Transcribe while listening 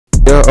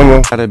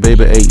That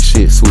baby ain't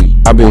shit sweet.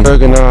 I been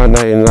thugging all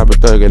night and I been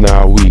thugging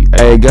all week.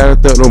 I ain't gotta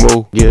thug no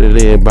more. Get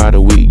it in by the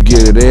week.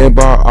 Get it in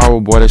by hour,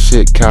 boy. That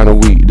shit kinda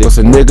weak. That's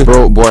a nigga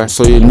broke, boy.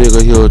 So your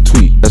nigga he'll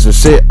tweet. That's some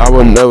shit I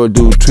would never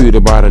do. Tweet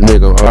about a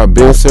nigga. I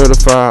been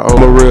certified.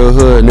 I'm a real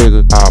hood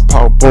nigga. I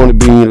pop on the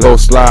bean, low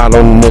slide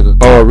on the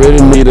nigga.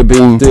 Already need a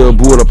bean, still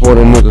boot up on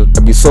a nigga.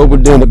 I be sober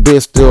than the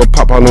bitch, still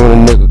pop out on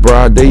a nigga.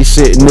 Broad day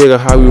shit, nigga.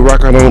 How we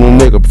rockin' on a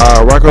nigga?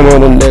 I rockin'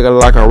 on a nigga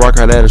like I rock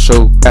out at a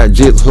show. Got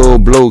jits,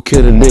 hood, blow,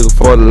 kill a nigga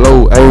for the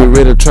low. I ain't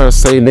ready to try to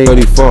say nigga,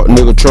 he fuck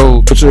nigga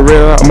troll. Put your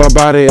real out my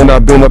body and I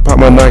been up out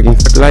my Nike.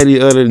 Like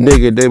the other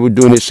nigga, they were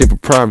doing this shit for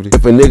property.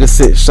 If a nigga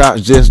sent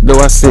shots, just know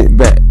I sent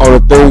back. All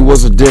the thing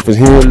was a difference,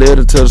 he ain't let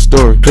her tell the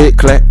story. Click,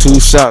 clack, 2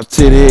 shots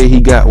to the head,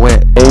 he got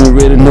whacked. Ain't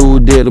really know who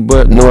did it,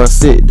 but know I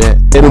said that.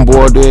 Let them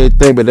boys do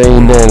everything, but they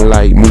ain't nothing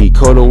like me.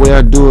 Cause the way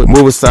I do it,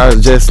 moving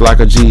sides just like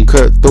a G.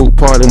 Cutthroat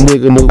party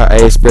nigga, knew I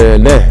ain't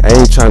sparing that. I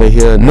ain't tryna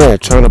hear nothing,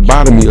 tryna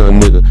bother me a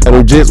nigga. And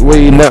I'm just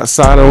waiting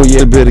outside on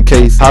yet bit of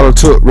case. Hollow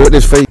took, wrote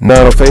this face,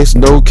 now no face,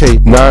 no case.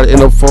 Now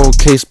in a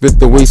 4K, spit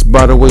the waist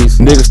by the waist.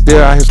 Nigga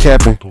still out here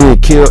capping, being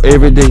killed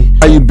every day.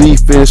 How you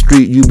beef in the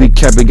street, you be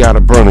capping, got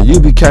a burner. You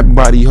be capping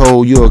by the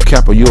hole, you a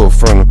capper, you a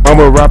fronter. I'm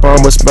a rapper,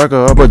 I'm a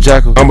smacker, I'm a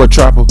jacker, I'm a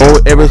trapper.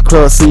 On every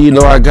club, see, you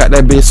know I got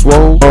that bitch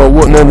swole.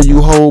 What none of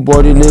you hold,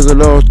 boy, these niggas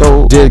love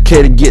throw.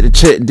 Dedicated, get the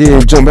check,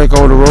 then jump back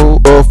on the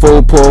road. Pull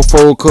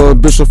fold, cuz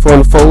bishop from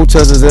the fold.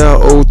 Texas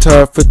L, old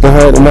time,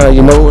 1500 now,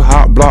 you know.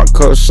 Hot block,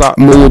 cut, shot,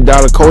 $1 million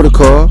Coda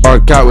car.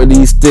 Rock out with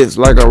these sticks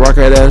like a rock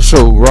at that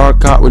show.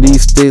 Rock out with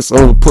these sticks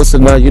on the pussy,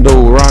 now you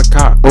know. Rock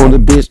out on the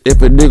bitch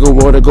if a nigga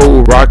wanna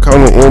go. Rock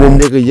on the end, a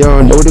nigga,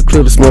 y'all know the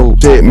clear the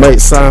smoke. Shit might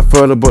sign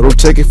further, but don't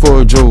take it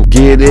for a joke.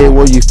 Get in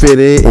where you fit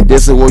it, and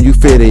this is where you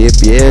fit it.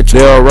 If you add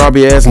they'll rob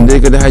your ass and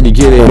nigga, that's how you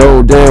get it.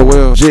 No damn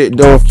well, shit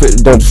don't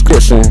fit the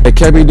description. That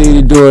can't be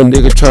needed doing,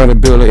 nigga trying to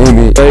build an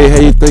image. Hey, how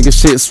you thinking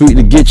shit sweet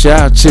to get you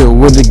out chill?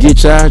 When to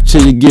get you out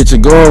chill, you get you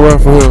going around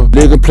from here.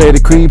 Nigga play the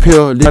creep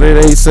here, nigga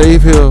it ain't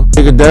safe here.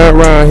 Nigga down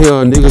around here,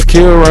 niggas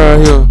kill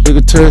around here.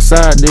 Nigga turn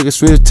side, nigga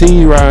switch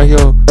T around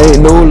here.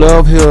 Ain't no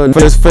love here,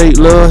 face fake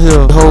love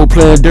here. The whole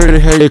playing dirty,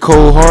 hey,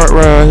 cold heart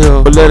around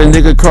here. But let a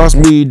nigga cross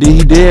me,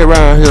 he dead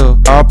around here.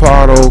 Our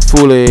part on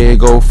fully,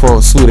 go for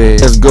a suit.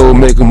 Let's go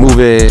make a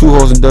movie. 2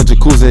 hoes in the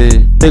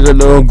jacuzzi. Nigga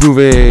don't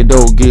groovy,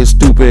 don't get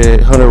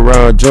stupid. 100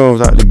 round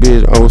drums out the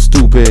bitch, I'm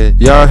stupid.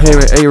 Y'all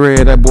hearing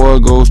A-Red, that boy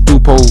go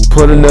stupo.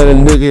 Put another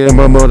nigga in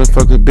my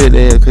motherfucking bed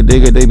ass. Cause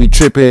nigga they be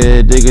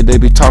trippin', nigga they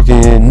be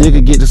talking.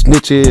 Nigga get the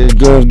snitches,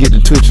 guns get the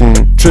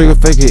twitching. Trigger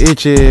faking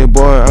itchy,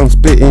 boy I'm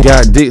spittin'.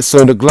 Got dicks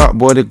on the Glock,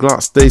 boy the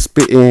Glock stay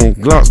spittin'.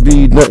 Glocks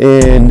be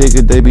nuttin',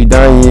 nigga they be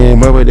dying.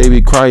 Mother they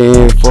be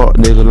crying, fuck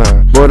nigga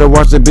line. Boy to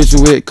watch the bitch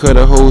with, cut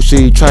the whole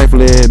shit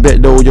trifling.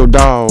 Bet though your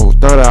dog,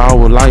 thought I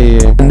was lying.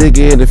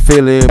 Nigga in the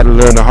feeling, had to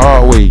learn the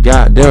hard way.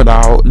 Goddamn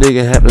dog,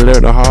 nigga had to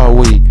learn the hard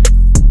way.